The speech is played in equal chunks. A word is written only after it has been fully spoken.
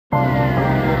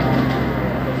I'm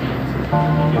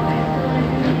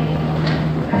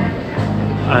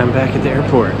back at the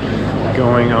airport,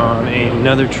 going on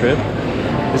another trip.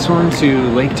 This one to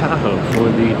Lake Tahoe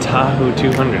for the Tahoe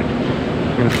 200.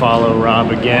 I'm gonna follow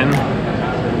Rob again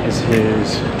as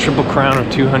his Triple Crown of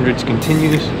 200s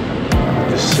continues,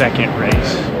 the second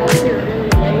race.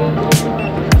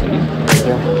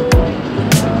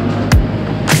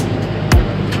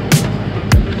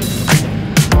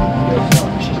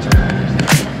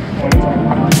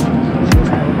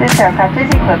 This aircraft is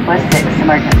equipped with 6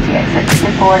 emergency exits.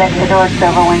 The forward exit door,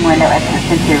 silver wing window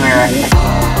exits, and 2 rear exits.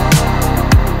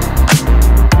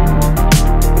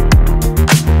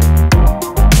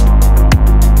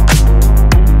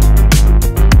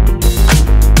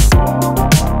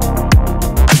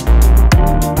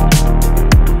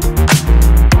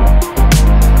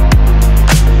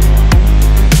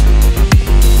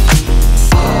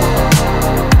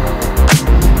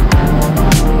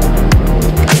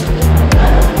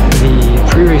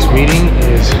 Meeting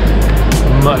is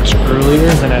much earlier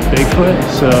than at Bigfoot,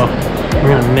 so I'm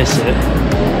gonna miss it,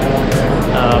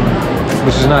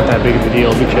 which is not that big of a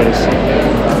deal because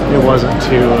it wasn't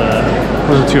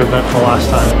too eventful last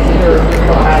time.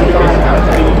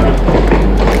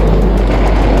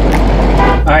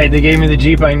 All right, they gave me the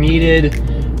Jeep I needed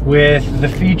with the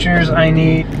features I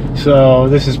need, so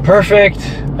this is perfect.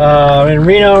 I'm in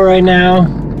Reno right now,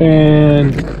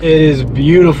 and it is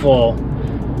beautiful.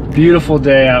 Beautiful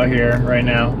day out here right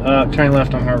now. Turn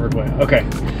left on Harvard Way. Okay.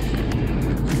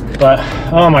 But,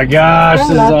 oh my gosh,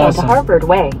 this is awesome. Harvard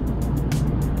Way.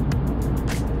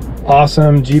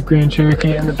 Awesome Jeep Grand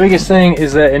Cherokee. And the biggest thing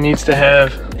is that it needs to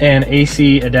have an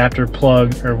AC adapter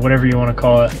plug, or whatever you want to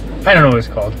call it. I don't know what it's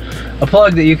called. A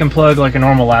plug that you can plug like a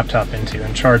normal laptop into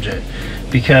and charge it.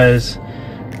 Because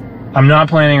I'm not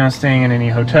planning on staying in any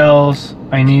hotels.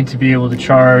 I need to be able to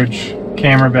charge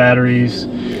camera batteries,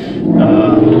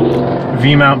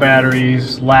 V-mount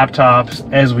batteries, laptops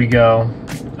as we go.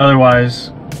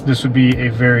 Otherwise, this would be a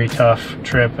very tough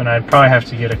trip, and I'd probably have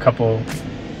to get a couple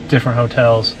different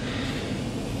hotels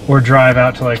or drive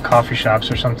out to like coffee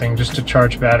shops or something just to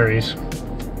charge batteries.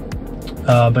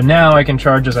 But now I can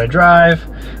charge as I drive.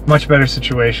 Much better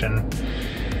situation.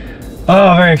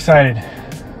 Oh, very excited.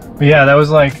 But yeah, that was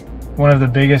like one of the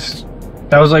biggest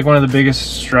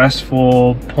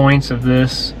stressful points of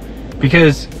this,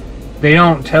 because they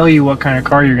don't tell you what kind of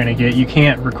car you're gonna get. You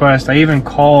can't request. I even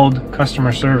called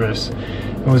customer service.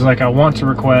 It was like, I want to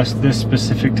request this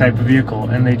specific type of vehicle,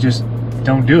 and they just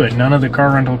don't do it. None of the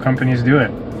car rental companies do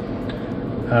it.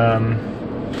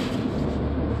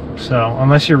 So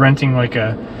unless you're renting like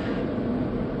a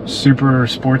super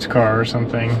sports car or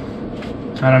something,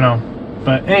 I don't know.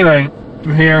 But anyway,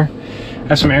 I'm here.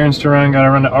 Have some errands to run.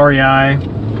 Gotta run to REI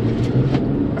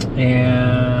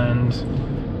and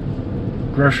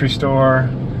grocery store.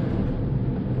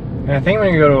 And I think I'm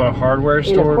gonna go to a hardware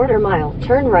store. In a quarter mile,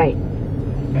 turn right.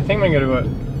 I think I'm gonna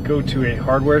go to a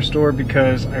hardware store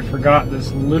because I forgot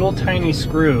this little tiny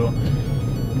screw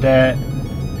that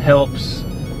helps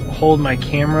hold my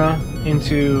camera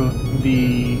into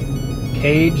the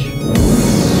cage.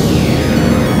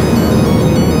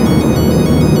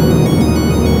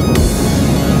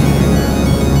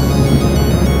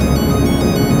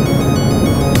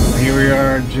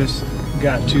 Just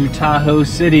got to Tahoe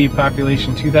City,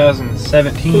 population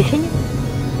 2017.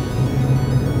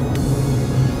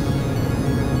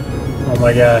 Oh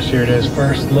my gosh, here it is.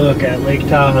 First look at Lake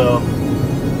Tahoe.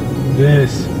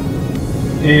 This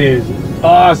is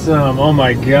awesome. Oh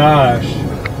my gosh.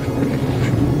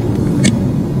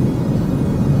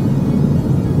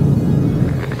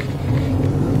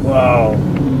 Wow.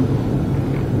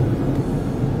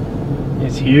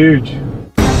 It's huge.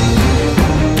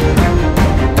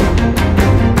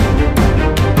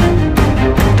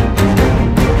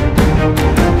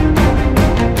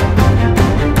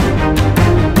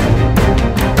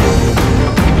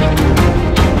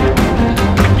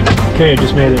 Okay, I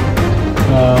just made it.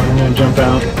 I'm gonna jump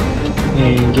out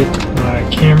and get my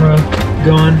camera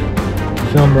going,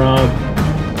 film Rob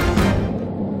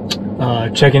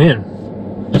checking in.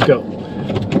 Let's go.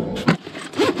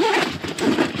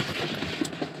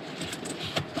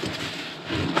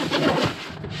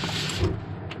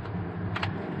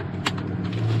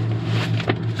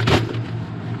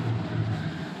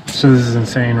 So this is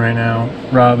insane right now.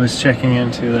 Rob is checking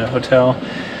into the hotel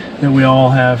that we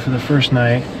all have for the first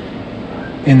night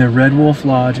in the Red Wolf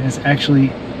Lodge. It's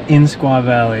actually in Squaw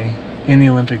Valley in the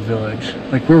Olympic Village.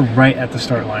 Like, we're right at the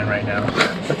start line right now.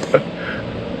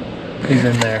 He's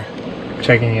in there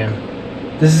checking in.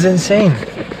 This is insane.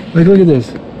 Like, look at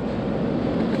this.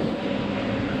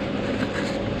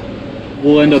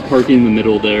 we'll end up parking in the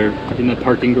middle there, in the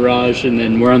parking garage, and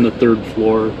then we're on the 3rd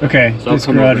floor. Okay, so this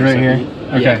garage right here?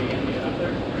 Okay.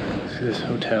 Yeah. So this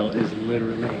hotel is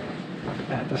literally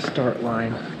at the start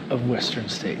line of Western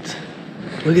States.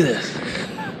 Look at this.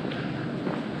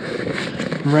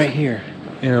 I'm right here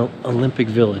in Olympic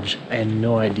Village. I had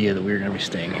no idea that we were going to be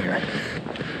staying here.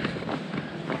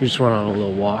 We just went on a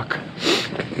little walk,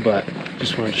 but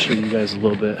just wanted to show you guys a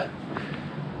little bit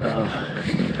of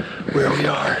where we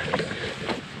are.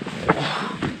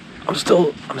 I'm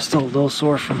still a little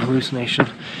sore from hallucination,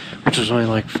 which was only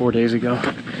like 4 days ago,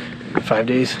 5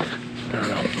 days. I don't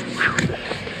know.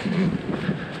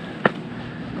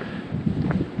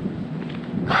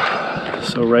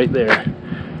 So right there,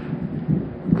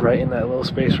 right in that little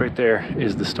space right there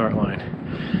is the start line.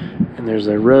 And there's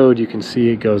a road, you can see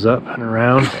it goes up and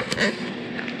around.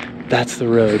 That's the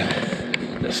road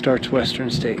that starts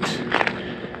Western States.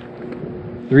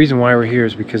 The reason why we're here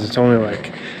is because it's only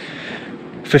like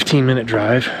 15-minute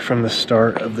drive from the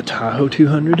start of the Tahoe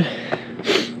 200,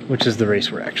 which is the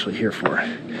race we're actually here for.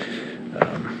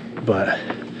 But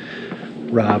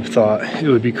Rob thought it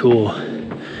would be cool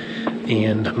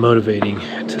and motivating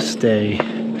to stay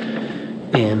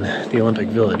in the Olympic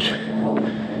Village.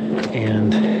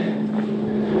 And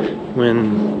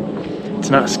when it's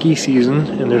not ski season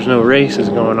and there's no races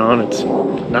going on, it's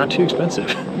not too expensive.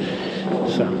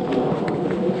 So,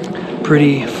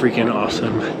 pretty freaking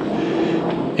awesome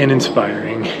and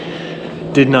inspiring.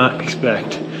 Did not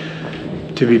expect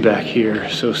to be back here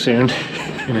so soon.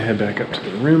 Gonna head back up to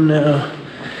the room now.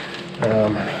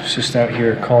 I was just out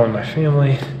here calling my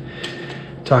family,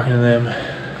 talking to them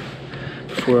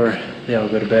before they all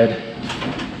go to bed.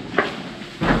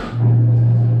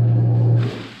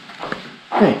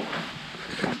 Hey.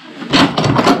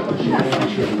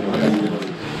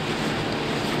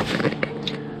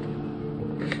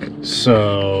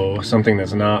 So, something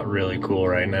that's not really cool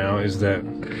right now is that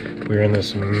we're in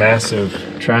this massive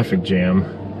traffic jam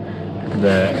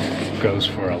that goes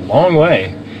for a long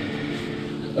way.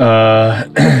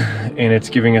 And it's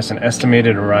giving us an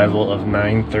estimated arrival of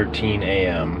 9:13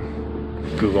 a.m.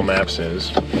 Google Maps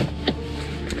is,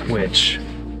 which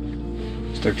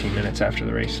is 13 minutes after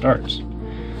the race starts.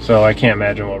 So I can't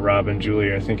imagine what Rob and Julie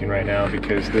are thinking right now,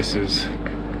 because this is,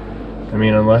 I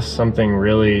mean, unless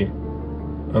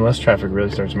traffic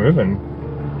really starts moving,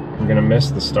 we're gonna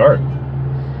miss the start.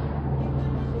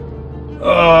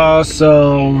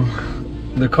 So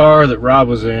the car that Rob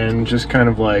was in just kind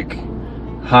of like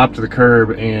hopped the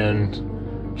curb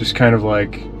and just kind of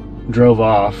like drove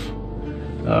off.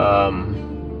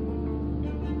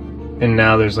 And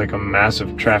now there's like a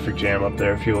massive traffic jam up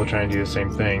there, people trying to do the same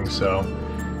thing. So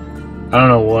I don't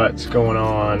know what's going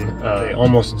on.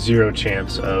 Almost zero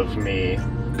chance of me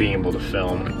being able to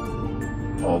film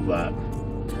all of that.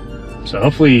 So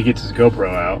hopefully he gets his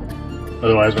GoPro out.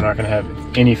 Otherwise we're not going to have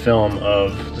any film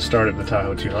of the start of the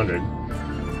Tahoe 200.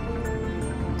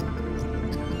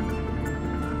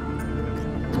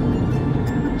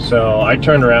 So I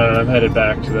turned around and I'm headed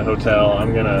back to the hotel.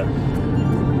 I'm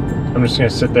just gonna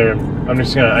sit there.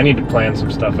 I need to plan some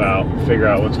stuff out, figure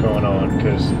out what's going on,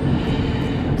 because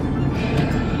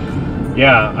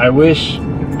yeah, I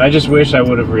just wish I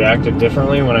would have reacted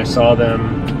differently when I saw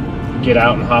them get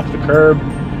out and hop the curb.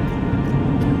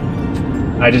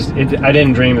 I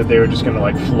didn't dream that they were just gonna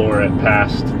like floor it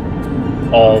past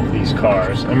all of these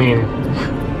cars. I mean,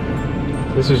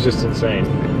 this is just insane.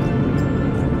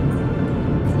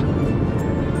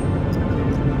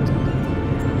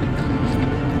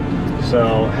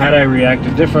 So had I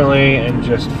reacted differently and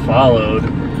just followed,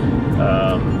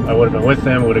 I would have been with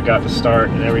them, would have got the start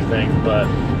and everything. But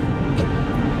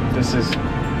this is,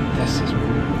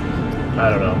 I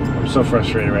don't know. I'm so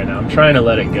frustrated right now. I'm trying to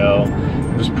let it go.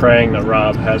 I'm just praying that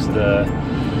Rob has the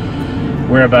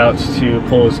whereabouts to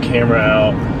pull his camera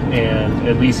out and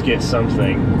at least get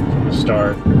something from the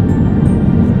start.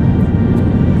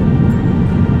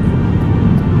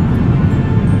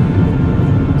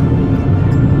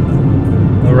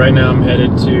 Right now I'm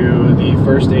headed to the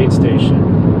first aid station.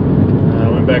 I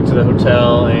went back to the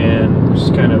hotel and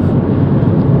just kind of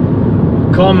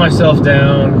calmed myself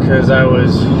down because I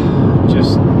was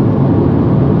just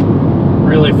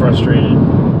really frustrated.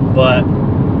 But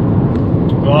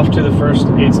I'm off to the first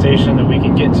aid station that we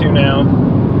can get to now.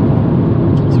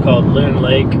 It's called Loon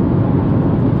Lake.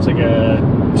 It's like a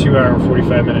 2-hour and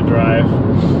 45-minute drive.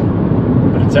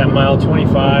 But it's at mile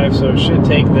 25, so it should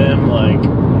take them like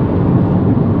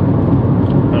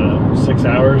 6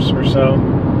 hours or so.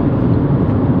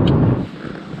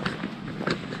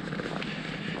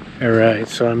 Alright,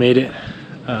 so I made it.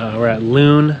 We're at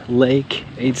Loon Lake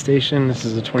aid station. This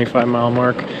is the 25-mile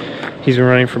mark. He's been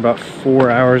running for about 4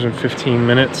 hours and 15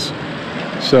 minutes.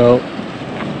 So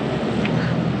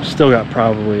still got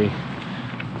probably,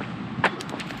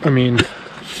 I mean,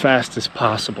 fastest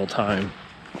possible time,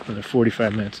 another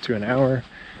 45 minutes to an hour.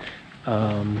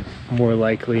 More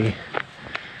likely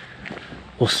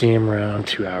we'll see him around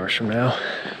 2 hours from now.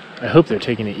 I hope they're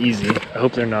taking it easy. I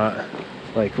hope they're not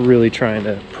like really trying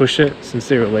to push it since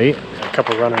they were late. A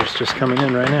couple runners just coming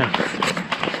in right now.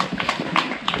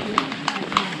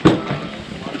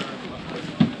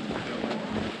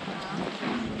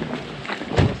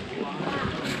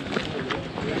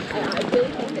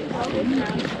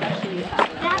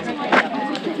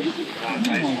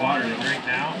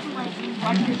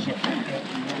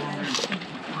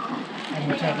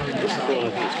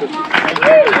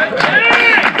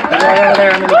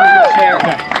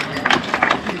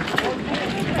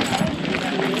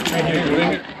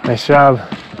 Nice job.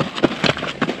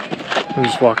 I'm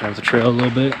just walking off the trail a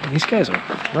little bit. These guys are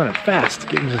running fast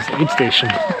getting to this aid station.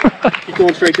 Keep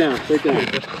going straight down, straight down.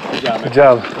 Good job. Good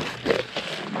job.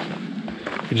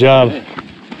 Good job. Hey.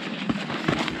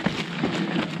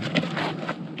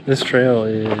 This trail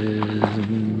is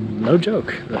no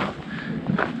joke, though.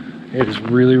 It is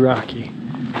really rocky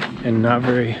and not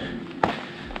very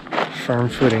firm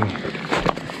footing.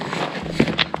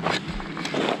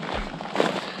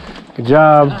 Good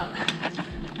job.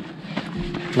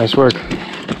 Nice work.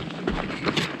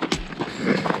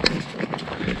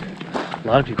 A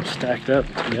lot of people stacked up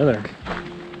together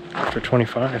after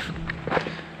 25.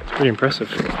 It's pretty impressive.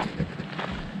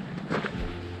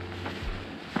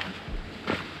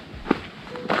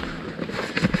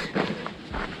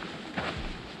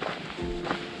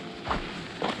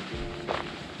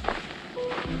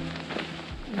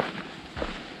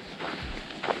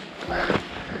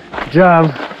 Good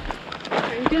job. How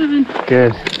are you doing?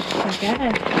 Good.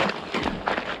 Okay.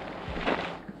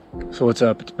 So what's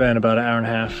up? It's been about an hour and a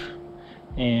half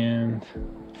and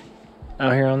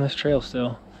out here on this trail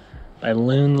still by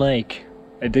Loon Lake.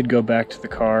 I did go back to the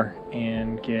car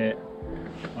and get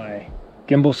my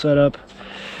gimbal set up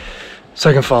so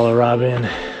I can follow Rob in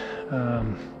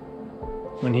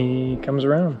when he comes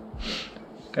around.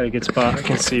 Got a good spot. I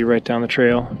can see right down the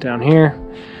trail down here.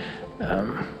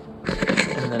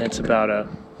 And then it's about a,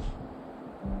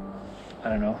 I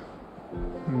don't know,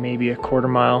 maybe a quarter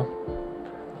mile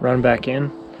run back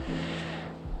in.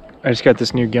 I just got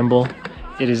this new gimbal.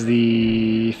 It is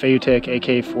the Fayutech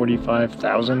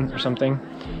AK-45,000 or something.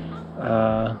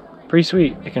 Pretty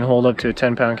sweet. It can hold up to a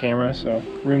 10-pound camera, so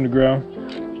room to grow.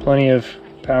 Plenty of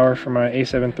power for my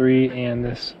A7 III and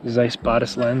this Zeiss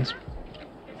bodice lens.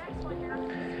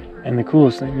 And the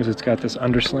coolest thing is it's got this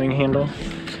undersling handle.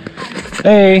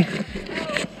 Hey!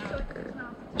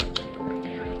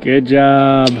 Good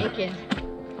job.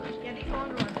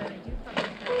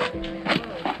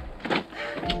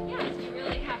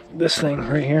 This thing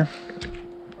right here,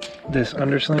 this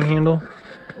undersling handle,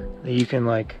 that you can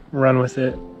like run with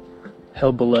it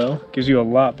held below, gives you a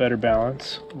lot better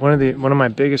balance. One of my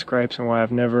biggest gripes and why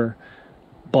I've never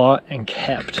bought and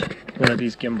kept one of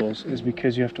these gimbals is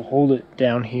because you have to hold it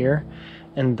down here,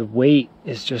 and the weight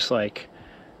is just like,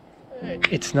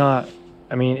 it's not,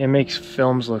 I mean, it makes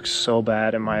films look so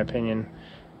bad in my opinion.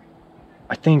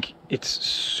 I think it's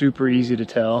super easy to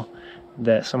tell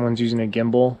that someone's using a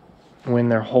gimbal when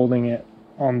they're holding it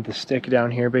on the stick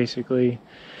down here basically,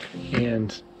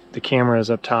 and the camera is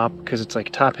up top because it's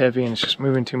like top heavy and it's just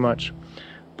moving too much.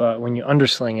 But when you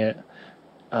undersling it,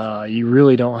 you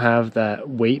really don't have that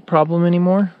weight problem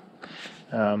anymore.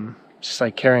 It's just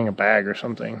like carrying a bag or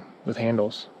something with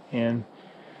handles, and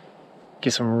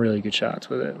get some really good shots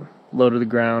with it. Low to the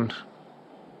ground.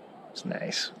 It's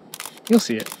nice. You'll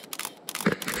see it.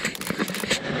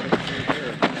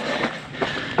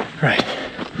 Right.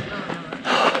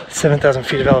 7,000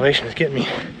 feet of elevation is getting me.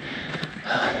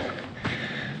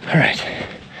 All right.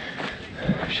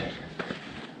 Shit.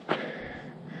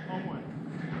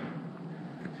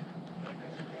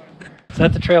 Is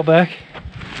that the trail back?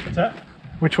 What's that?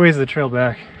 Which way is the trail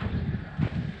back?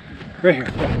 Right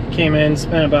here. Yeah. Came in,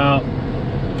 spent about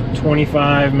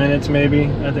 25 minutes maybe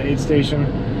at the aid station,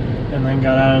 and then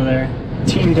got out of there.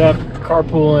 Teamed up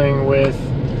carpooling with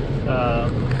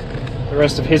the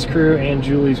rest of his crew and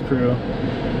Julie's crew,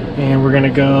 and we're gonna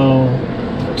go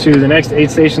to the next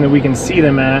aid station that we can see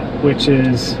them at, which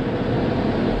is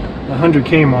the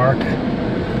 100K mark,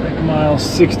 like mile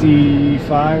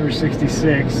 65 or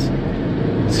 66.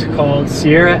 It's called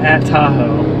Sierra at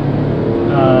Tahoe.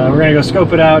 We're gonna go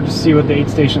scope it out, just see what the aid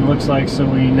station looks like so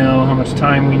we know how much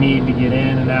time we need to get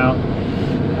in and out.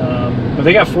 But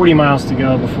they got 40 miles to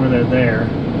go before they're there.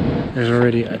 There's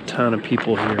already a ton of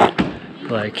people here,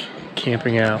 like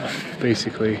camping out,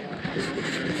 basically.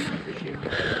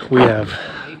 We have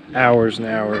hours and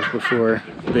hours before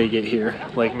they get here,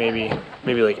 like maybe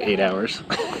like 8 hours.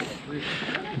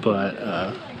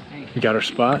 But we got our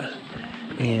spot,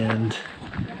 and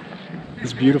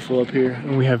it's beautiful up here,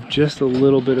 and we have just a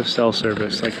little bit of cell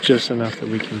service, like just enough that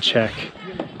we can check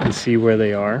and see where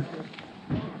they are,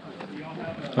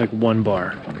 like 1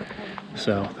 bar,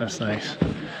 so that's nice.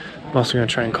 I'm also gonna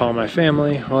try and call my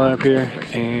family while I'm up here,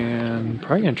 and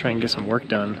probably gonna try and get some work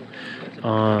done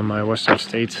on my Western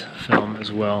States film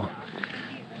as well,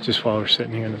 just while we're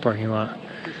sitting here in the parking lot.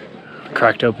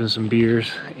 Cracked open some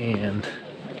beers and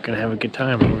gonna have a good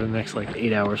time over the next like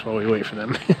 8 hours while we wait for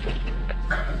them.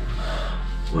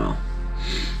 Well,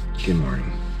 good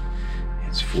morning.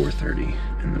 It's 4:30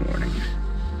 in the morning,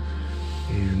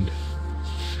 and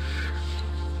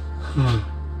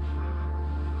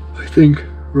I think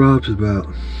Rob's about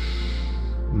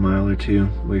a mile or 2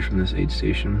 away from this aid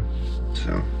station.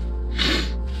 So,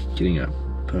 getting up,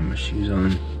 putting my shoes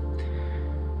on,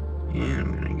 and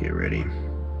I'm gonna get ready.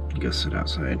 Go sit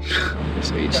outside.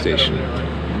 This aid station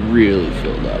really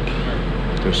filled up.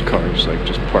 There's cars like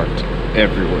just parked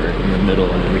everywhere in the middle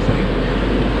and everything.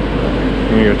 I'm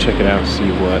gonna go check it out, see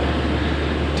what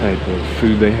type of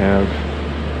food they have,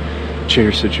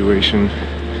 chair situation,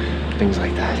 things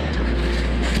like that.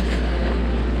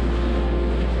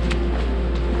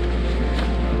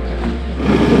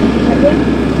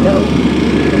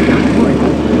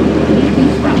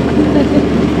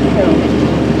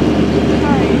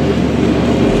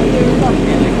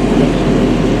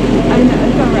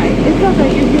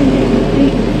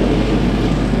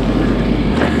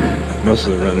 Most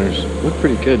of the runners look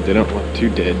pretty good. They don't look too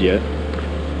dead yet,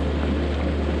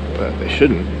 but they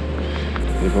shouldn't.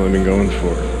 They've only been going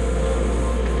for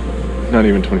not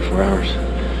even 24 hours.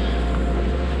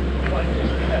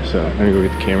 So I'm gonna go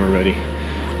get the camera ready,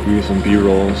 do some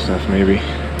B-roll and stuff maybe.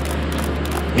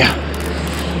 Yeah.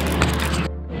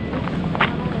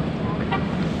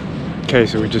 Okay,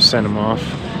 so we just sent him off.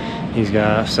 He's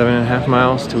got 7.5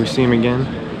 miles till we see him again,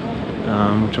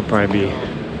 which will probably be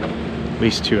at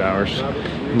least 2 hours.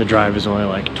 And the drive is only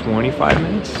like 25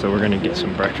 minutes, so we're gonna get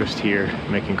some breakfast here,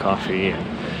 making coffee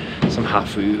and some hot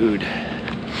food.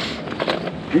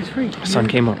 The sun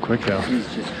came up quick though.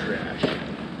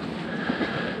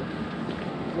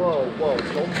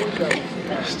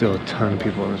 Still a ton of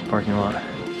people in this parking lot.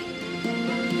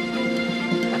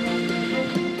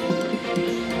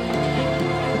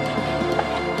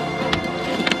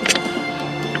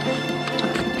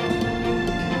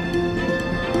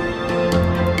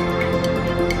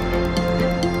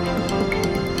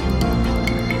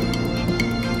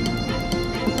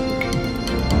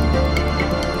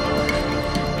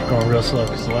 Going real slow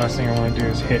because the last thing I want to do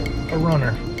is hit a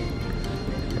runner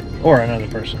or another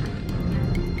person.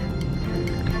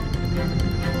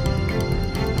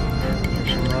 There's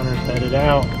some runners headed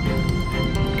out.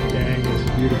 Dang, this is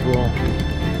beautiful.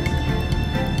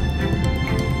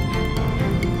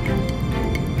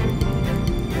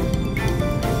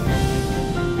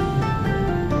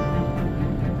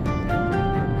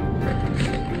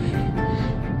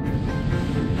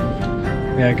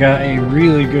 Yeah, I got a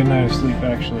really good night of sleep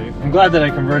actually. I'm glad that I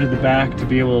converted the back to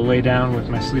be able to lay down with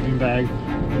my sleeping bag.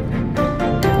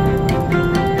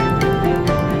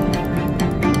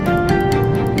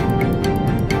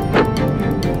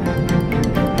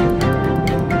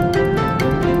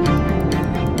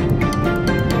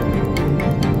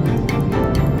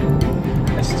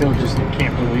 I still just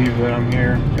can't believe that I'm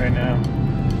here right now.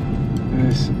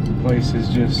 This place is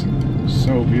just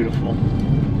so beautiful.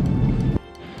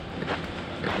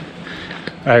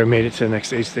 Alright, we made it to the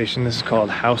next aid station. This is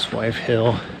called Housewife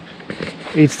Hill.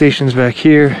 Aid station's back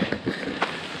here.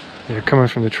 They're coming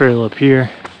from the trail up here.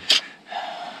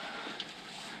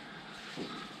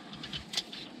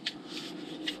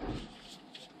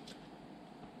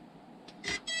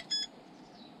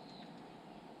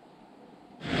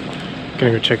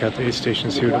 Gonna go check out the aid station,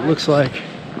 see what it looks like.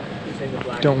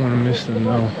 Don't want to miss them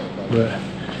though, but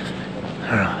I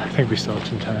don't know, I think we still have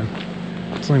some time.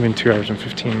 It's only been 2 hours and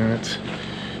 15 minutes.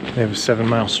 They have a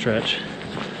 7-mile stretch.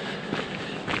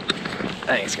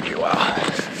 I think it's gonna be a while.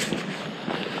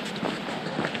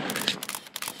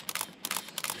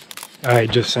 I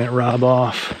just sent Rob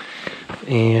off,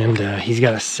 and he's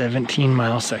got a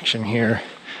 17-mile section here.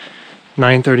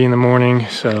 9:30 in the morning,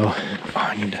 so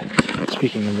I need to,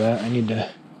 speaking of that, I need to,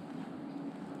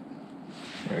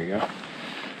 there we go.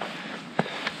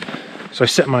 So I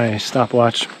set my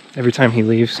stopwatch every time he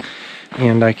leaves,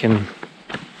 and I can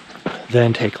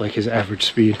then take like his average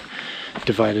speed,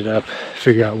 divide it up,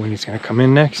 figure out when he's gonna come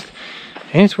in next,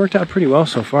 And it's worked out pretty well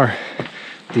so far.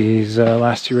 These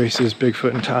last 2 races,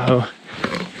 Bigfoot and Tahoe.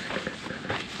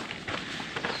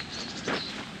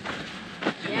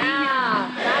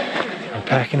 I'm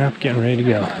packing up, getting ready to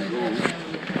go.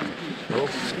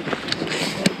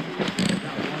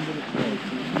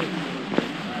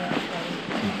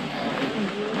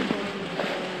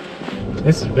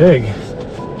 This is big.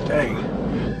 Dang.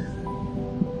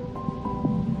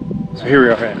 So here we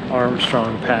are at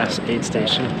Armstrong Pass aid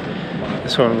station.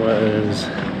 This one was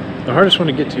the hardest one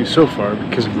to get to so far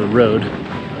because of the road.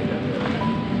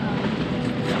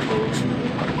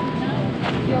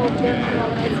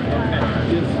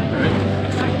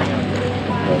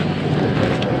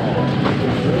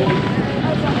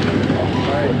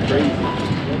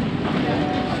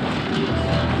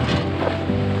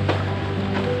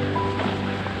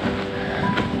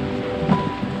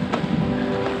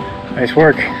 Nice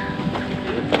work.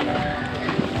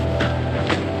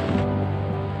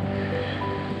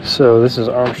 So this is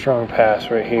Armstrong Pass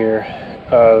right here.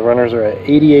 The runners are at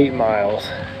 88 miles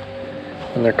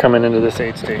and they're coming into this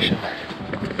aid station.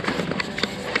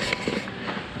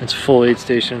 It's a full aid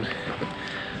station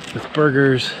with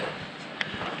burgers,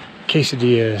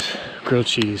 quesadillas, grilled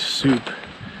cheese, soup,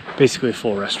 basically a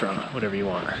full restaurant, whatever you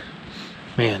want.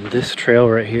 Man, this trail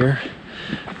right here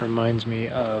reminds me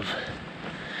of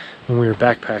when we were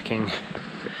backpacking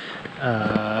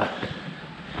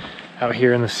out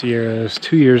here in the Sierras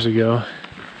 2 years ago,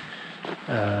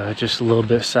 just a little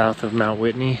bit south of Mount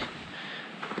Whitney,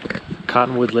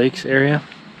 Cottonwood Lakes area.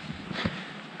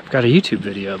 I've got a YouTube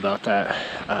video about that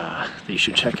that you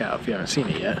should check out if you haven't seen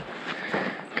it yet.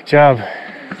 Good job.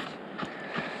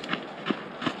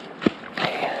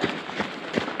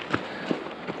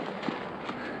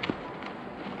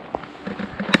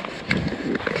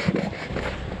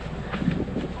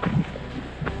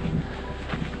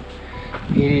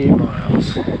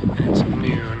 It's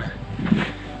noon.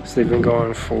 So they've been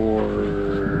going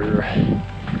for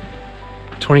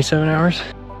 27 hours.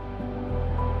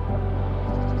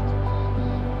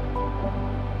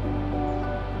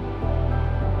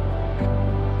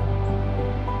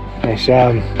 Nice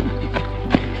job.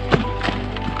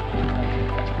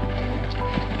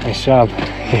 Nice job.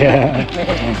 Yeah.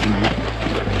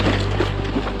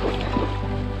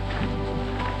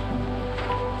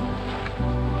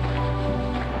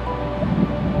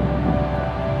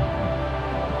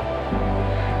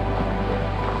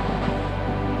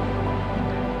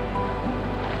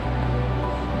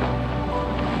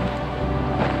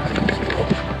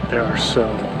 There are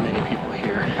so many people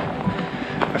here.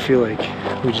 I feel like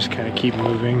we just kind of keep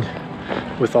moving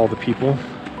with all the people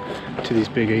to these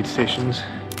big aid stations.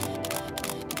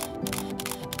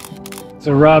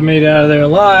 So Rob made it out of there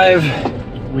alive.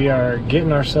 We are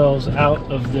getting ourselves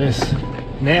out of this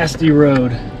nasty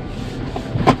road.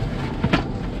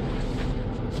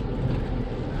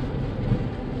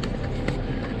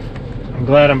 I'm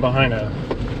glad I'm behind a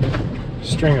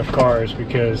string of cars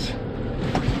because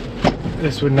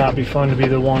this would not be fun to be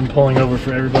the one pulling over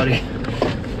for everybody.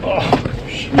 Oh,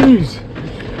 jeez.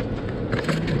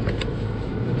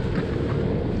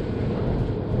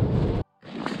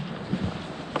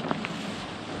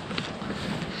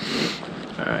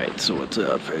 Alright, so what's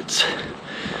up? It's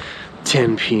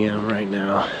 10 p.m. right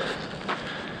now.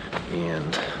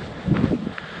 And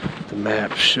the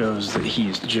map shows that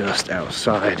he's just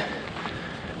outside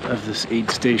of this aid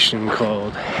station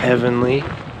called Heavenly,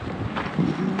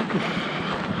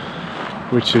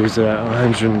 which is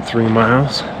 103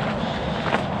 miles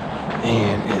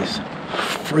and is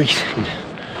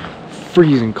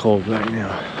freezing cold right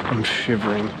now. I'm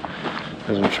shivering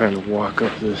as I'm trying to walk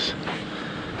up this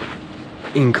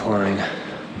incline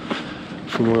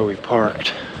from where we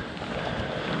parked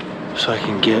so I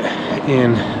can get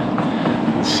in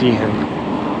and see him.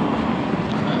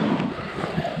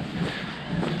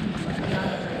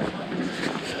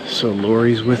 So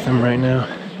Lori's with him right now.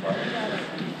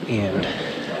 And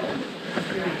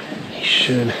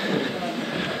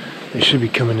they should be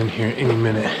coming in here any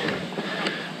minute.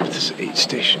 But this aid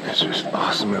station is just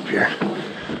awesome up here.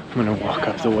 I'm gonna walk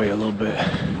up the way a little bit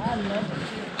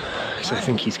because I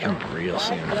think he's coming real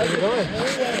soon.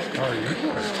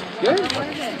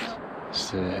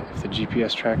 So if the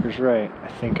GPS tracker's right, I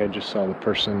think I just saw the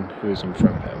person who's in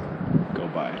front of him go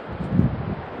by.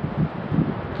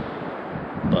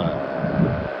 But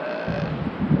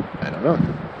I don't know.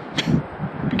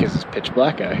 Because it's pitch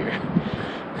black out here.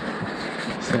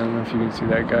 So I don't know if you can see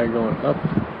that guy going up.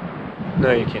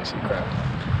 No, you can't see crap.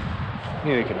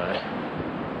 Neither can I.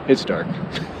 It's dark.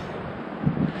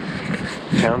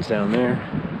 Town's down there.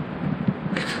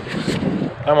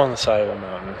 I'm on the side of a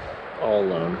mountain, all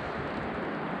alone.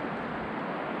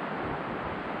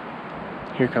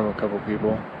 Here come a couple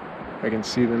people. I can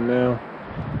see them now.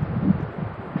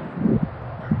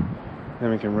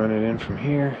 Then we can run it in from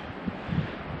here,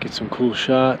 get some cool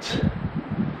shots,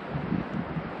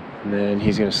 and then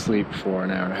he's gonna sleep for an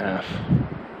hour and a half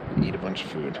and eat a bunch of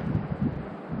food.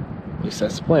 At least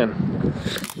that's the plan.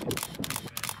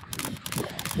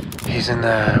 He's in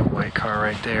the white car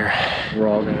right there. We're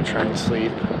all gonna try and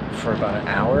sleep for about an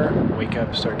hour, wake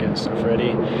up, start getting stuff ready,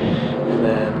 and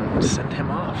then send him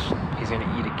off. He's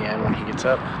gonna eat again when he gets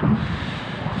up.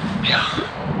 Yeah.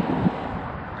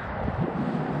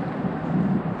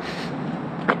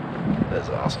 That's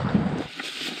awesome.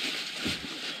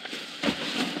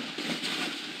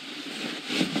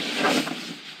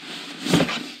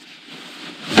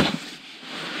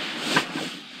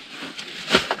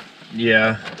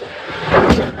 Yeah.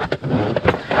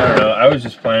 I don't know. I was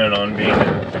just planning on being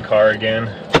in the car again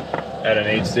at an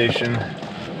aid station.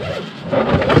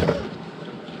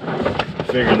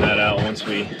 Figuring that out once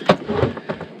we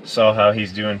saw how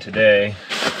he's doing today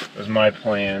was my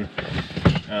plan.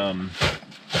 I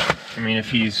mean,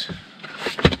 if he's,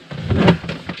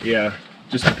 yeah,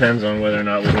 just depends on whether or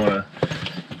not we want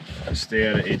to stay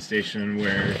at an aid station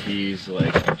where he's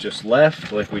like just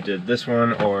left, like we did this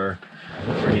one, or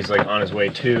where he's like on his way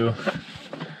to.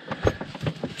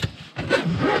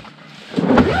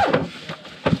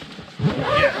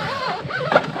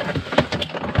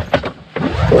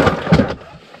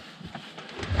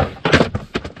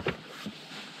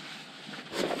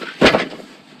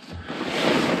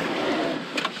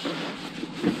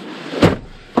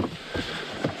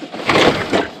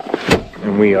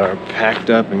 We are packed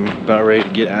up and about ready to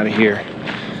get out of here.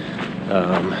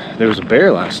 There was a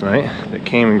bear last night that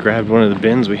came and grabbed one of the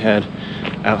bins we had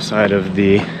outside of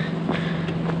the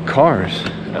cars.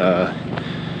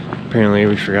 Apparently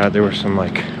we forgot there were some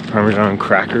like Parmesan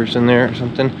crackers in there or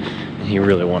something, and he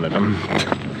really wanted them.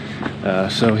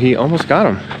 So he almost got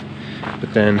them,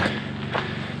 but then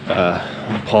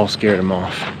Paul scared him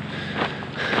off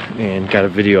and got a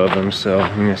video of him, so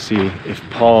I'm gonna see if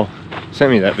Paul sent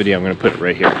me that video. I'm gonna put it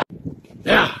right here.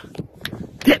 Yeah.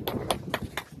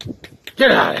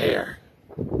 Get out of here.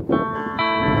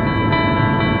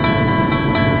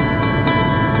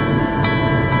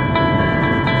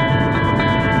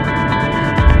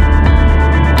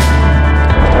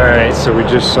 Alright, so we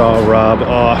just saw Rob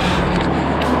off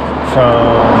from,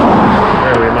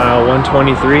 where are we, mile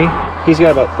 123. He's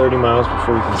got about 30 miles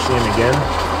before we can see him again.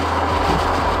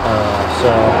 So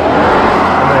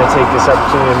I'm going to take this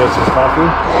opportunity to make some coffee.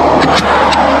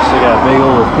 So we got a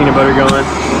bagel with peanut butter going.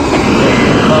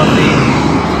 Coffee.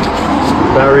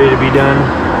 About ready to be done.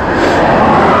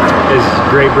 This is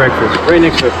great breakfast. Right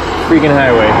next to the freaking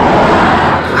highway.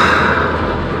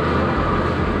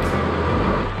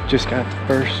 Just got the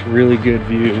first really good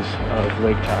views of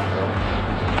Lake Tahoe.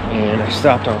 And I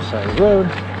stopped on the side of the road.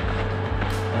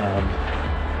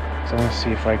 So I want to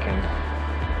see if I can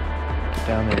get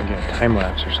down there and get a time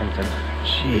lapse or something.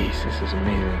 Jeez, this is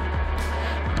amazing.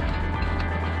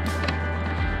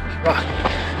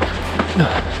 Look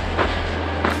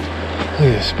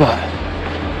at this spot.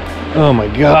 Oh my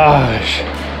gosh.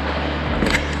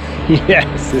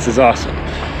 Yes, this is awesome.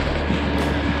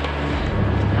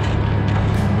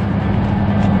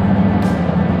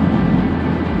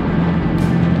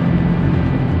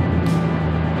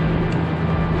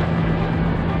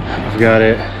 I've got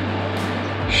it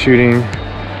shooting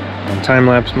on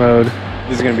time-lapse mode.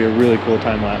 This is going to be a really cool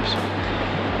time-lapse.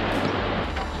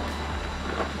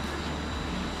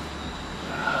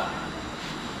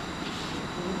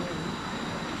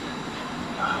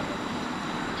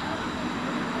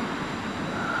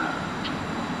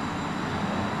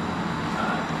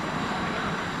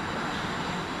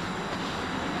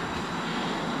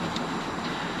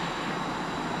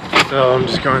 So I'm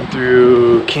just going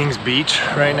through Kings Beach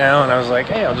right now, and I was like,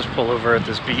 hey, I'll just pull over at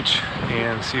this beach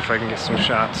and see if I can get some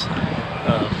shots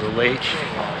of the lake.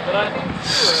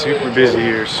 Super busy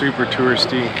here, super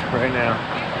touristy right now.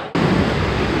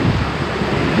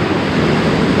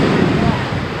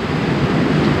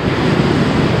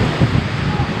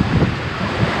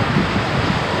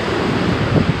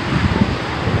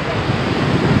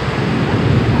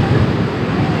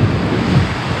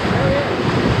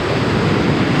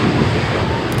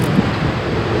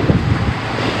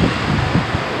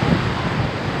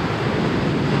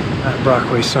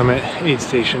 Brockway Summit aid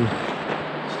station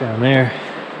is down there.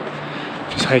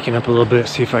 Just hiking up a little bit,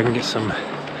 see if I can get some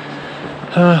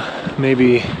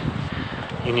maybe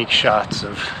unique shots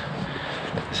of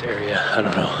this area. I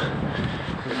don't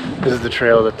know. This is the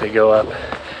trail that they go up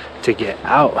to get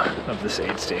out of this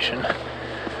aid station.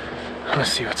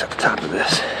 Let's see what's at the top of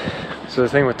this. So the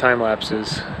thing with time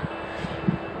lapses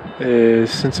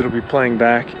is since it'll be playing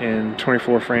back in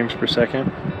 24 frames per second,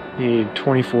 you need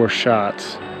 24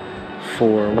 shots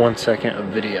for 1 second of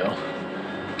video.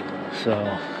 So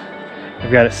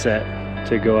I've got it set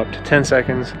to go up to 10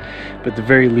 seconds, but at the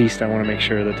very least I want to make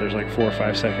sure that there's like 4 or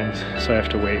 5 seconds, so I have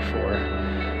to wait for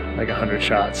like 100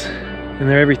 shots. And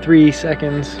they're every 3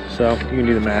 seconds, so you can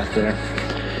do the math there.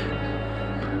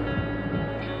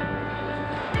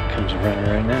 Comes running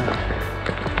right now.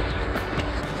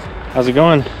 How's it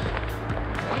going?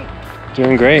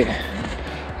 Doing great.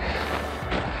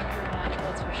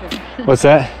 That's for sure. What's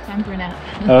that? Time for a nap.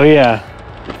 Oh yeah,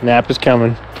 nap is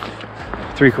coming.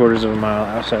 3/4 of a mile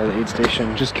outside of the aid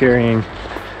station, just carrying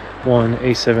one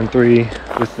A7 III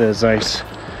with the Zeiss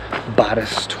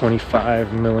Bodice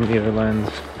 25mm lens.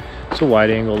 It's a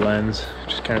wide angle lens,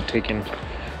 just kind of taking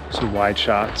some wide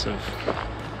shots of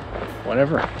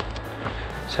whatever.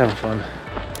 Just having fun.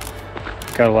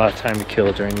 Got a lot of time to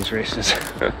kill during these races.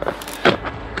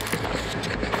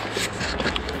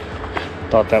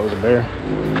 Thought that was a bear.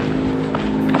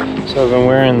 So I've been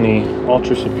wearing the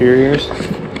Ultra Superiors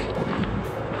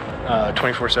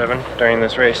 24/7 during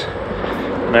this race.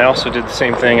 And I also did the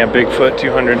same thing at Bigfoot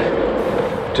 200.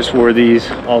 Just wore these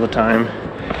all the time.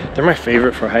 They're my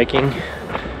favorite for hiking.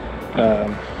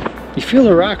 You feel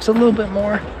the rocks a little bit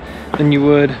more than you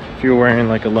would if you were wearing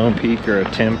like a Lone Peak or a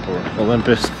Timp or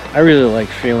Olympus. I really like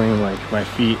feeling like my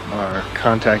feet are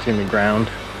contacting the ground.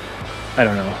 I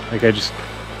don't know, like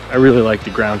I really like the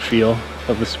ground feel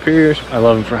of the Superiors. I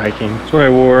love them for hiking. It's what I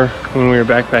wore when we were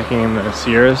backpacking in the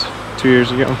Sierras 2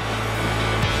 years ago.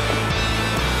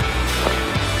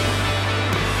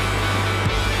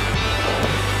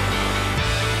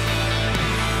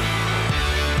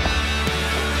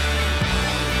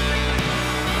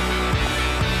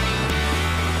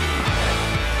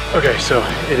 Okay, so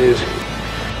it is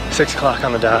 6 o'clock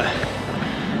on the dot.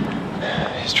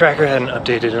 His tracker hadn't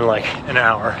updated in like an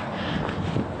hour.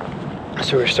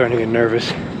 So we're starting to get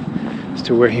nervous as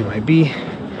to where he might be.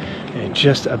 And it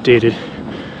just updated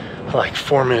like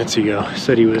 4 minutes ago.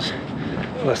 Said he was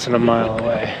less than a mile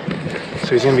away.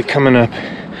 So he's gonna be coming up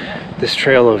this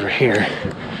trail over here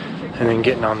and then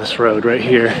getting on this road right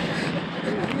here.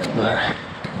 But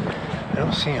I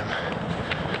don't see him.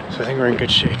 So I think we're in good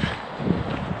shape.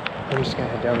 I'm just gonna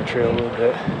head down the trail a little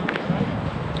bit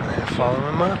and then follow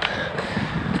him up.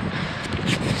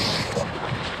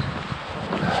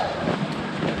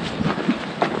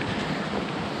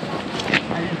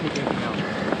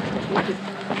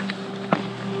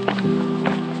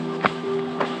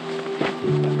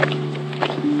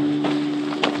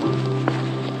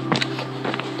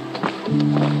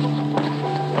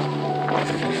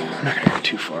 I'm not gonna go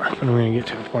too far, but I'm gonna get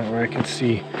to a point where I can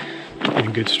see in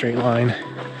a good straight line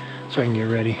so I can get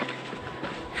ready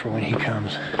for when he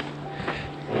comes.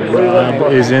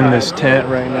 Rob is in this tent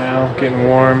right now, getting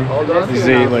warm. He's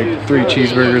ate like 3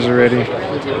 cheeseburgers already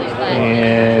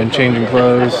and changing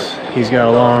clothes. He's got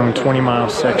a long 20-mile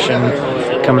section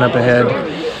coming up ahead.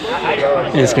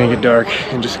 And it's gonna get dark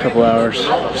in just a couple hours.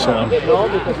 So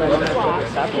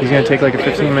he's gonna take like a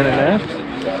 15-minute nap.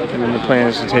 And then the plan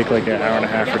is to take like an hour and a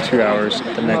half or 2 hours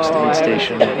at the next aid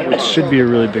station, which should be a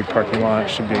really big parking lot.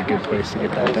 Should be a good place to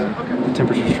get that done. The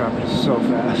temperature's dropping so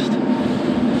fast.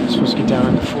 It's supposed to get down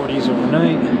in the 40s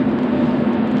overnight.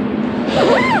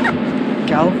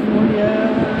 California.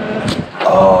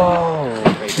 Oh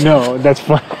no, that's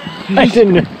fine. I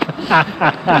didn't.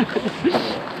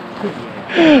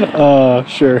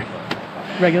 Sure.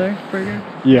 Regular burger?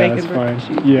 Yeah, bacon that's burger,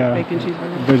 fine. Yeah. Bacon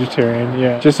cheeseburger? Vegetarian,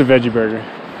 yeah. Just a veggie burger.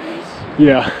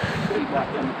 Yeah.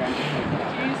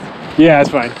 Yeah, that's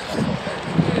fine.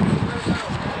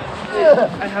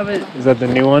 I have it. Is that the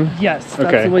new one? Yes, that's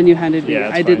Okay. the one you handed me. Yeah,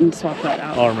 that's I fine. didn't swap that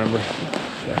out. I'll remember.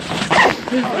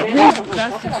 His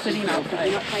vest is sitting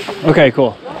outside. Okay,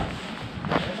 cool.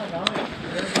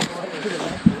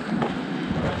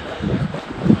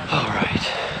 Alright,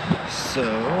 so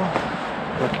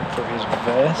looking for his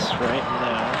vest right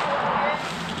now.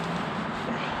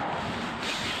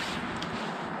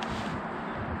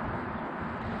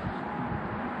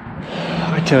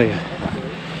 I tell you,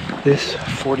 this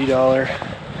 $40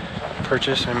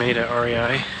 purchase I made at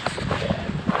REI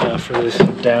for this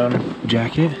down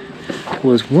jacket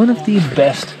was one of the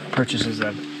best purchases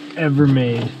I've ever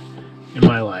made in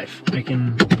my life. I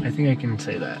think I can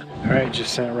say that. All right,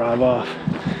 just sent Rob off.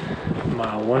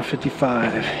 Mile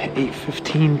 155,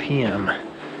 8:15 p.m.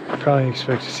 Probably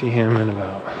expect to see him in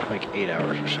about like 8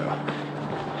 hours or so.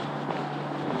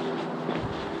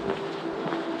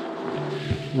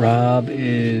 Rob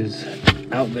is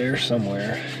out there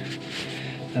somewhere.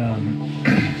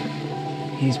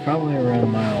 He's probably around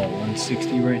mile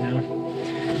 160 right now.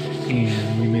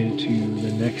 And we made it to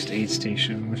the next aid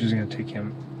station, which is going to take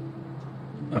him,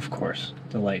 of course,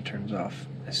 the light turns off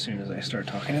as soon as I start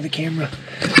talking to the camera.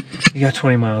 We got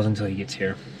 20 miles until he gets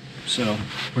here. So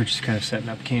we're just kind of setting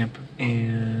up camp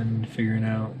and figuring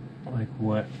out like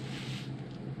what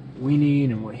we need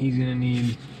and what he's gonna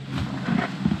need.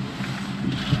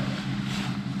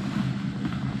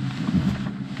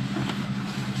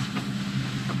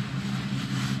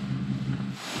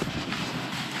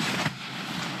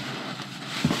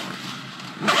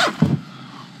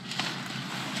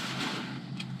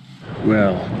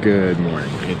 Well, good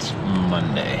morning. It's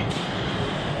Monday.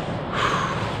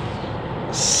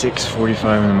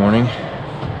 6:45 in the morning.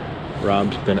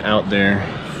 Rob's been out there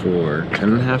for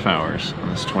 10.5 hours on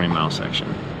this 20-mile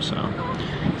section, so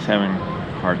he's having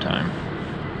a hard time.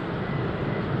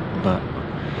 But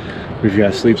we've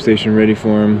got a sleep station ready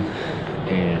for him,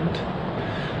 and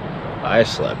I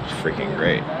slept freaking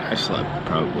great. I slept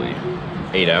probably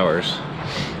 8 hours.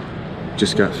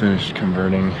 Just got finished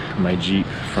converting my Jeep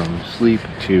from sleep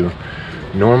to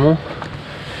normal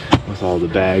with all the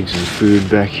bags and food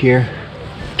back here,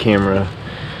 camera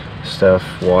stuff,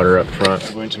 water up front.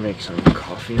 I'm going to make some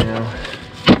coffee now,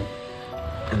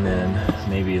 and then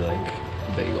maybe like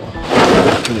a bagel,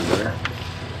 peanut butter.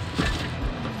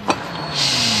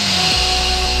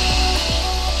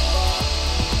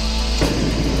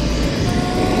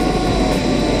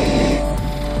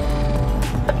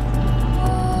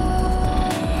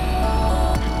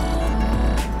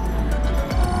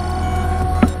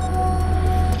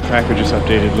 Tracker just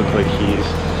updated, looked like he's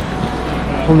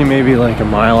only maybe like a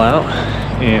mile out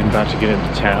and about to get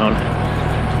into town.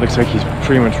 Looks like he's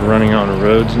pretty much running on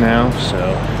roads now, so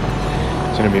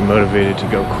he's gonna be motivated to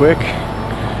go quick.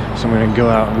 So I'm gonna go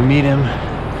out and meet him.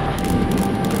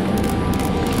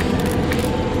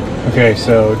 Okay,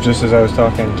 so just as I was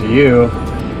talking to you,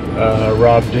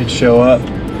 Rob did show up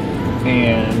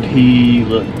and he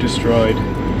looked destroyed.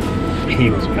 He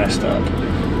was messed up.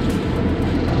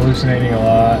 Hallucinating a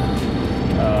lot,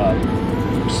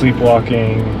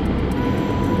 sleepwalking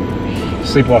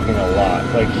a lot.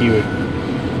 Like he would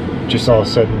just all of a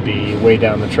sudden be way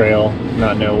down the trail,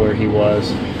 not know where he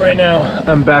was. Right now,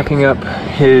 I'm backing up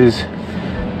his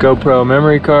GoPro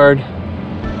memory card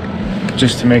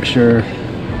just to make sure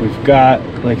we've got,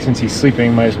 like since he's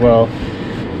sleeping, might as well,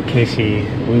 in case he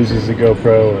loses the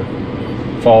GoPro or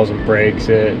falls and breaks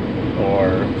it,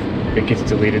 or it gets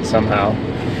deleted somehow.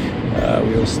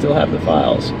 We will still have the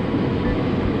files.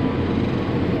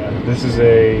 This is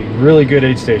a really good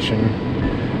aid station.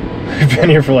 We've been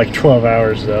here for like 12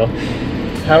 hours though.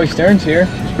 Howie Stern's here.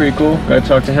 It's pretty cool. Got to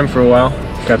talk to him for a while.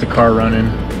 Got the car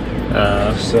running,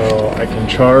 so I can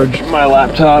charge my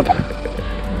laptop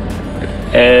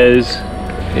as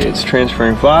it's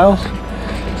transferring files,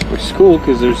 which is cool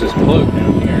because there's this plug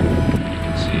down here. You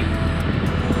can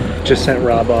see. Just sent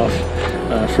Rob off.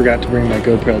 Forgot to bring my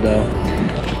GoPro though.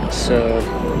 So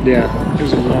yeah, it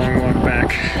was a long walk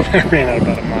back. I ran out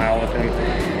about a mile with him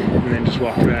and then just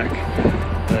walked back.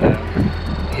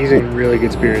 But he's in really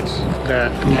good spirits.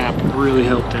 That nap really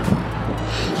helped him.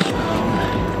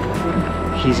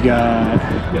 He's got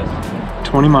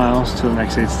 20 miles to the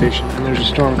next aid station, and there's a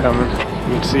storm coming.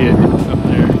 You can see it up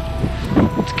there.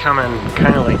 It's coming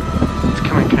kind of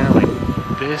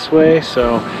like this way,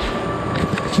 so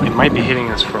it might be hitting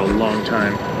us for a long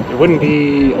time. It wouldn't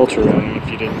be ultra running if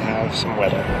you didn't have some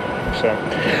weather. So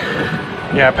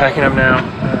yeah, packing up now.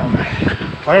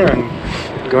 Planning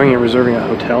on going and reserving a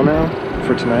hotel now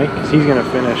for tonight, because he's gonna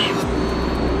finish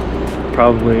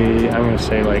probably, I'm gonna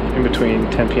say like in between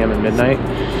 10 p.m. and midnight.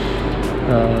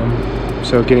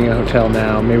 So getting a hotel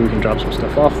now, maybe we can drop some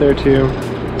stuff off there too,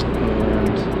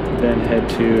 and then head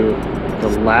to the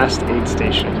last aid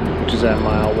station, which is at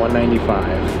mile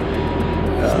 195.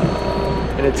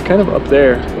 And it's kind of up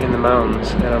there in the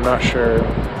mountains, and I'm not sure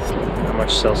how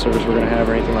much cell service we're gonna have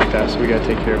or anything like that, so we gotta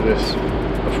take care of this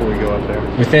before we go up there.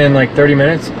 Within like 30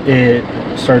 minutes, it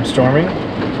started storming.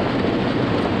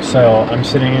 So I'm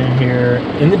sitting in here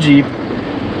in the Jeep,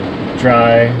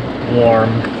 dry, warm,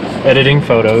 editing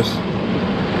photos.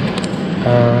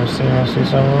 See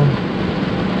something?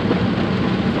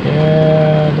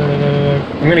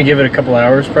 Yeah, I'm gonna give it a couple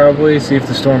hours probably, see if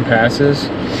the storm passes.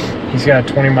 He's got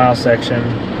a 20-mile section,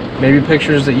 maybe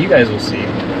pictures that you guys will see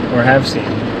or have seen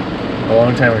a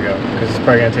long time ago, because it's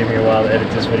probably gonna take me a while to edit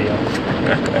this video.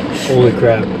 Holy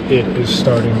crap, it is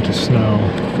starting to snow.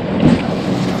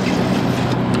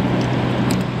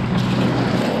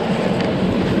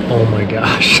 Oh my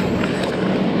gosh.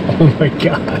 Oh my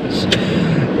gosh.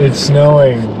 It's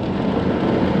snowing.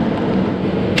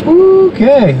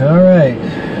 Okay, all right.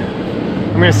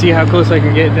 gonna see how close I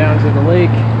can get down to the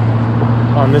lake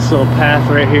on this little path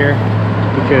right here,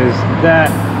 because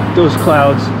those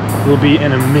clouds will be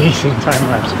an amazing time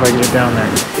lapse if I get down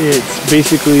there. It's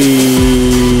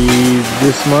basically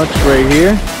this much right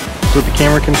here. That's what the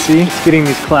camera can see. It's getting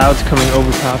these clouds coming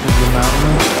over top of the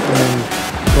mountain and then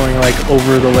going like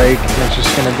over the lake, and it's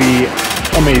just gonna be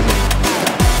amazing.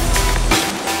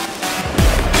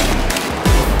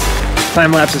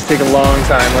 Time lapses take a long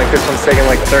time, like this one's taking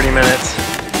like 30 minutes.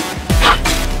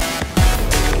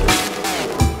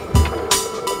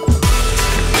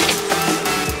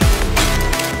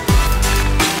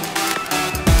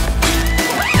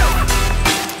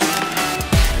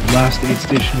 Last aid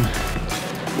station,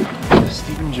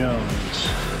 Stephen Jones.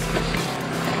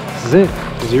 This is it.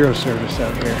 Zero service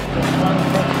out here.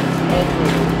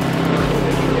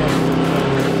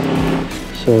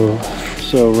 So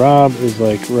Rob is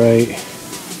like right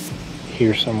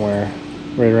here somewhere,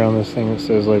 right around this thing that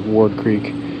says like Ward Creek,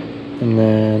 and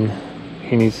then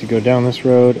he needs to go down this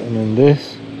road, and then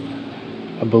this,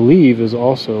 I believe, is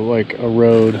also like a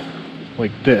road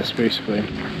like this, basically.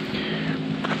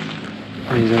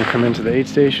 And he's gonna come into the aid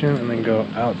station and then go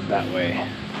out that way.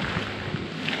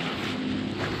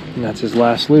 And that's his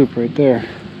last loop right there.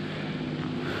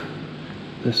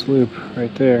 This loop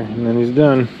right there, and then he's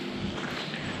done.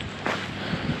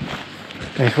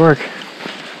 Nice work.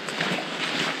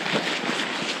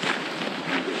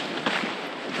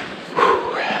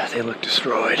 Whew, they look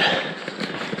destroyed.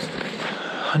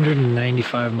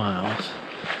 195 miles,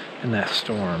 and that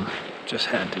storm just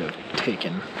had to have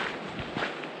taken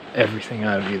everything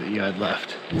out of you that you had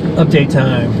left. Update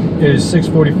time is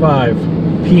 6:45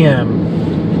 p.m.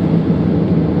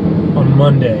 on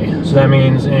Monday. So that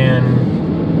means in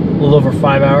a little over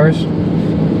 5 hours,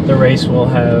 the race will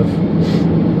have,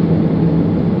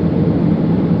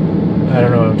 I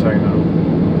don't know what I'm talking about.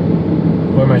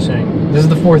 What am I saying? This is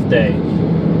the 4th day.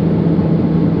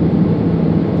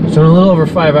 So in a little over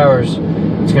 5 hours,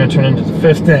 it's going to turn into the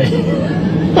 5th day.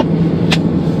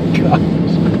 God.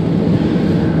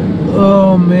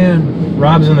 Oh man.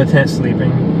 Rob's in the tent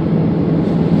sleeping.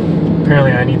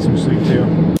 Apparently I need some sleep too.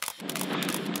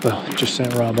 Well, just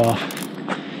sent Rob off.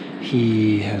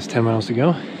 He has 10 miles to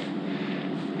go.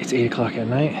 It's 8 o'clock at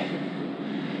night.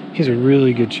 He has a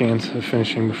really good chance of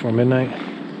finishing before midnight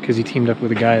because he teamed up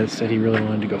with a guy that said he really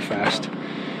wanted to go fast.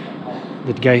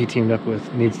 The guy he teamed up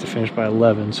with needs to finish by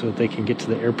 11 so that they can get to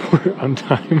the airport on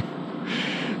time.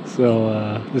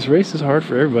 So this race is hard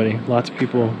for everybody. Lots of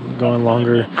people going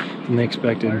longer than they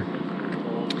expected.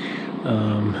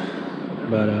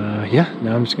 Yeah,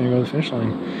 now I'm just gonna go to the finish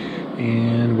line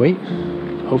and wait.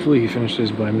 Hopefully he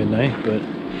finishes by midnight, but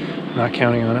I'm not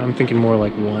counting on it. I'm thinking more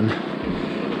like 1.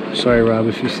 Sorry, Rob,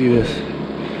 if you see this.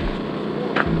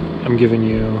 I'm giving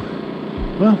you,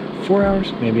 well, 4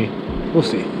 hours, maybe. We'll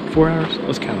see. 4 hours?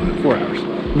 Let's count on it. 4 hours.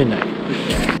 Midnight.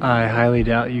 I highly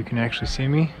doubt you can actually see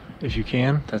me. If you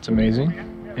can, that's amazing.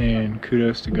 And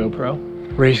kudos to GoPro.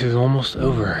 Race is almost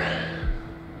over.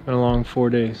 Been a long 4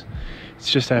 days.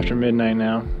 It's just after midnight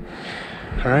now.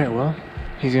 All right, well,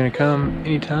 he's gonna come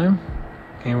anytime,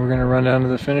 and we're gonna run down to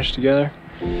the finish together.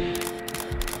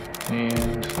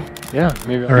 And yeah,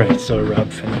 maybe. All right, so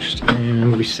Rob finished,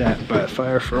 and we sat by the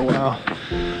fire for a while,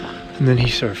 and then he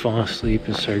started falling asleep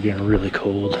and started getting really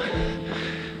cold.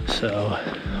 So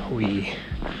we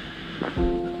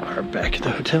are back at the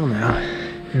hotel now,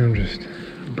 and I'm just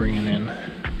bringing in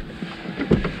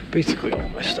basically all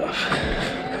my stuff.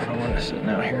 I don't want to sit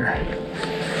out here.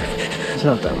 It's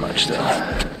not that much though.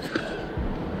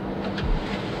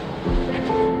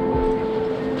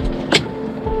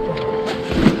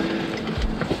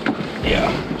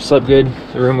 Yeah, slept good.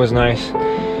 The room was nice.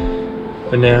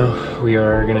 But now we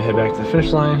are gonna head back to the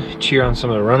finish line, cheer on some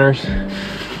of the runners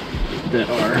that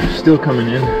are still coming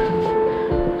in,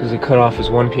 because the cutoff is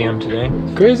 1 p.m. today.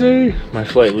 Crazy! My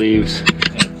flight leaves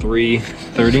at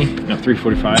 3:30, no,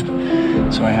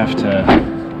 3:45. So I have to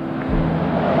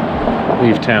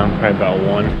leave town probably about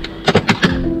 1.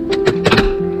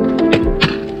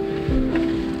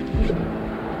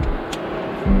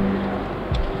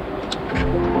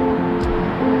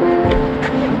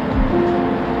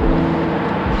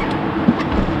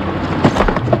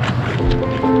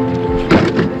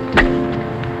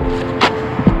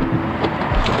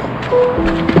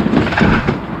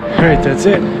 Alright, that's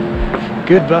it.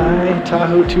 Goodbye,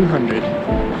 Tahoe 200.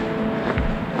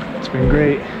 It's been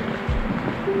great.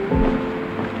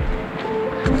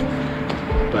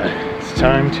 But it's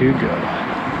time to go.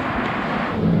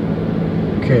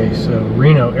 Okay, so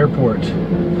Reno Airport.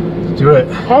 Let's do it.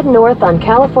 Head north on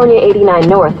California 89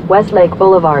 North, Westlake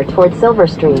Boulevard toward Silver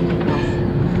Street.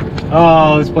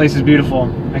 Oh, this place is beautiful.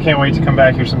 I can't wait to come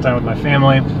back here sometime with my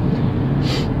family.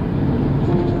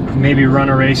 Maybe run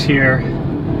a race here.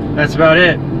 That's about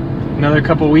it. Another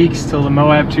couple weeks till the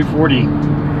Moab 240.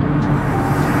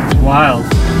 It's wild.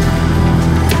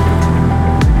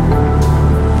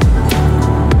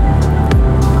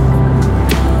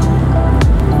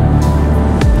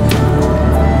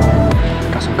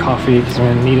 Got some coffee because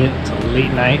I'm gonna need it. It's a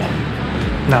late night.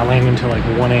 Not landing until like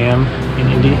 1 a.m. in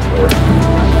Indy.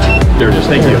 There it is.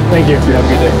 Thank you. Thank you. Have a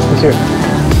good day. You too.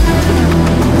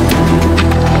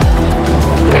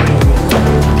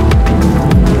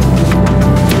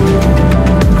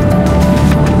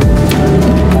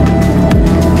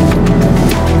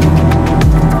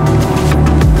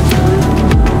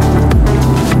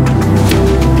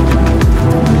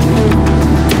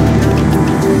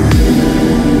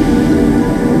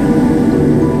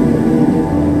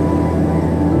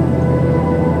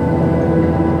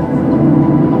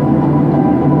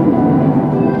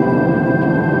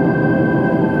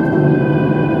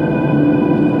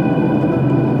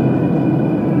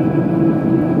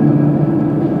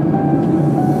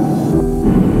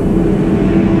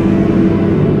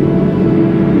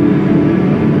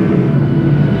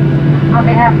 On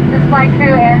behalf of this flight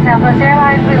crew and Southwest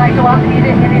Airlines, we'd like to welcome you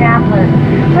to Indianapolis.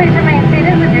 Please remain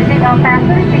seated with your seatbelt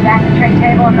fastened, seat back and tray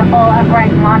table in the full upright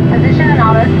and locked position, and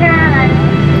all those carry-on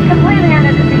items completely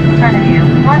under the seats in front of you.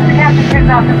 Once the captain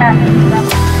turns off the fasten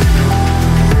seatbelt.